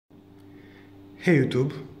Hey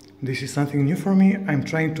YouTube, this is something new for me. I'm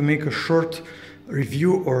trying to make a short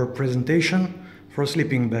review or presentation for a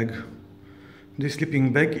sleeping bag. This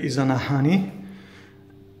sleeping bag is a Nahanny.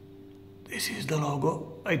 This is the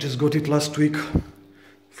logo. I just got it last week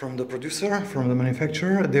from the producer, from the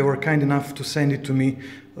manufacturer. They were kind enough to send it to me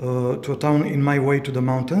to a town in my way to the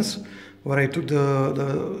mountains, where I took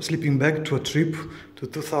the sleeping bag to a trip to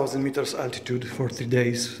 2000 meters altitude for 3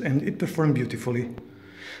 days, and it performed beautifully.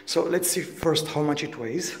 So let's see first how much it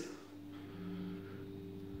weighs.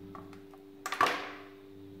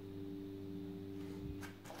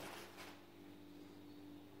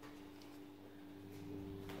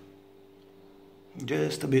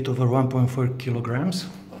 Just a bit over 1.4 kilograms.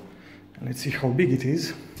 And let's see how big it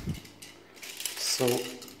is. So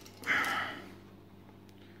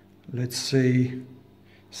let's say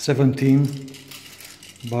 17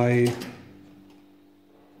 by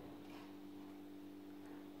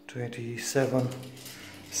 27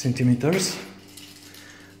 centimeters.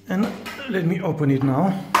 And let me open it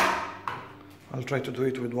now. I'll try to do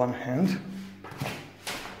it with one hand.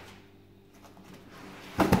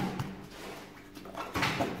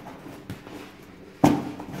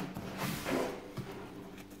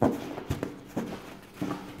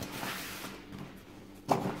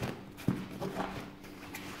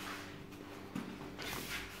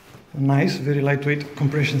 A nice, very lightweight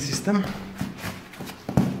compression system.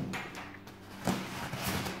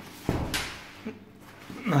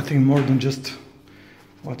 Nothing more than just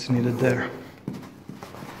what's needed there.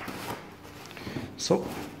 So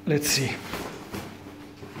let's see.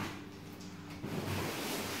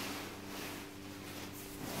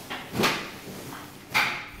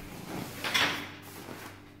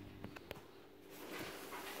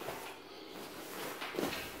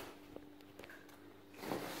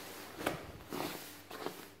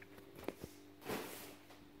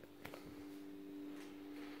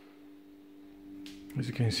 As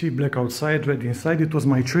you can see, black outside, red inside. It was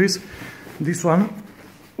my choice. This one,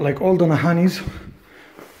 like all the Nahannys,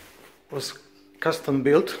 was custom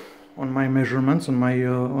built on my measurements, on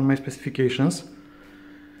my specifications.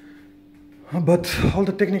 But all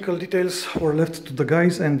the technical details were left to the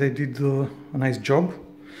guys, and they did a nice job.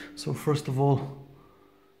 So first of all,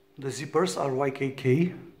 the zippers are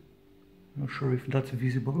YKK. Not sure if that's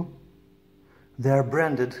visible. They are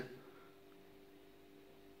branded,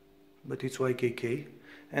 but it's YKK,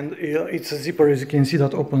 and it's a zipper, as you can see,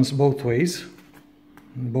 that opens both ways,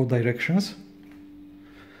 in both directions.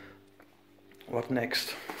 What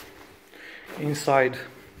next? Inside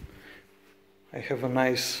I have a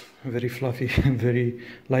nice, very fluffy and very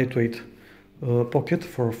lightweight pocket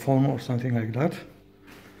for a phone or something like that.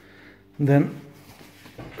 Then,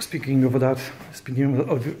 speaking of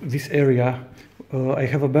this area, I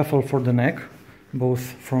have a baffle for the neck, both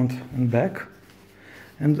front and back.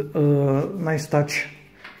 And nice touch,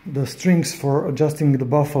 the strings for adjusting the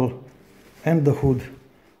baffle and the hood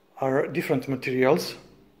are different materials,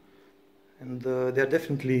 and they are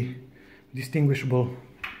definitely distinguishable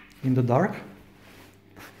in the dark.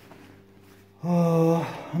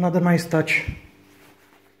 Another nice touch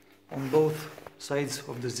on both sides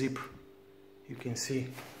of the zip. You can see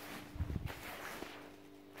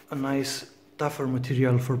a nice tougher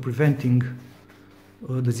material for preventing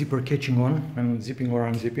the zipper catching on and zipping or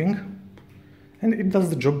unzipping, and it does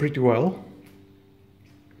the job pretty well.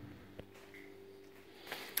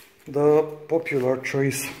 The popular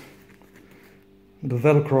choice, the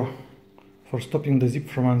Velcro for stopping the zip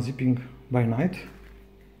from unzipping by night.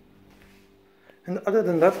 And other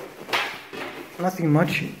than that, nothing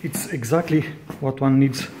much. It's exactly what one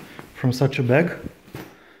needs from such a bag.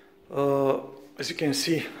 As you can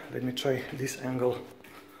see, let me try this angle.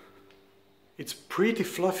 It's pretty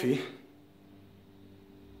fluffy,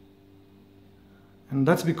 and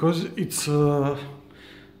that's because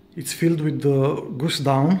it's filled with the Goose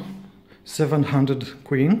Down 700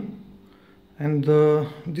 CUIN, and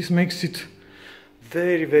this makes it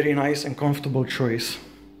very nice and comfortable choice.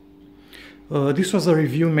 This was a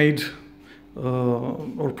review made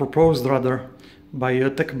or proposed rather by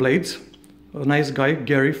Tech Blades, a nice guy,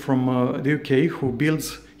 Gary, from the UK, who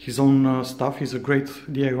builds his own stuff. He's a great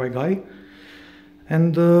DIY guy.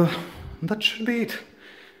 And that should be it.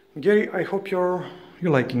 Gary, I hope you're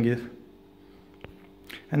liking it.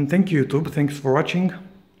 And thank you, YouTube. Thanks for watching.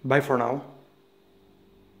 Bye for now.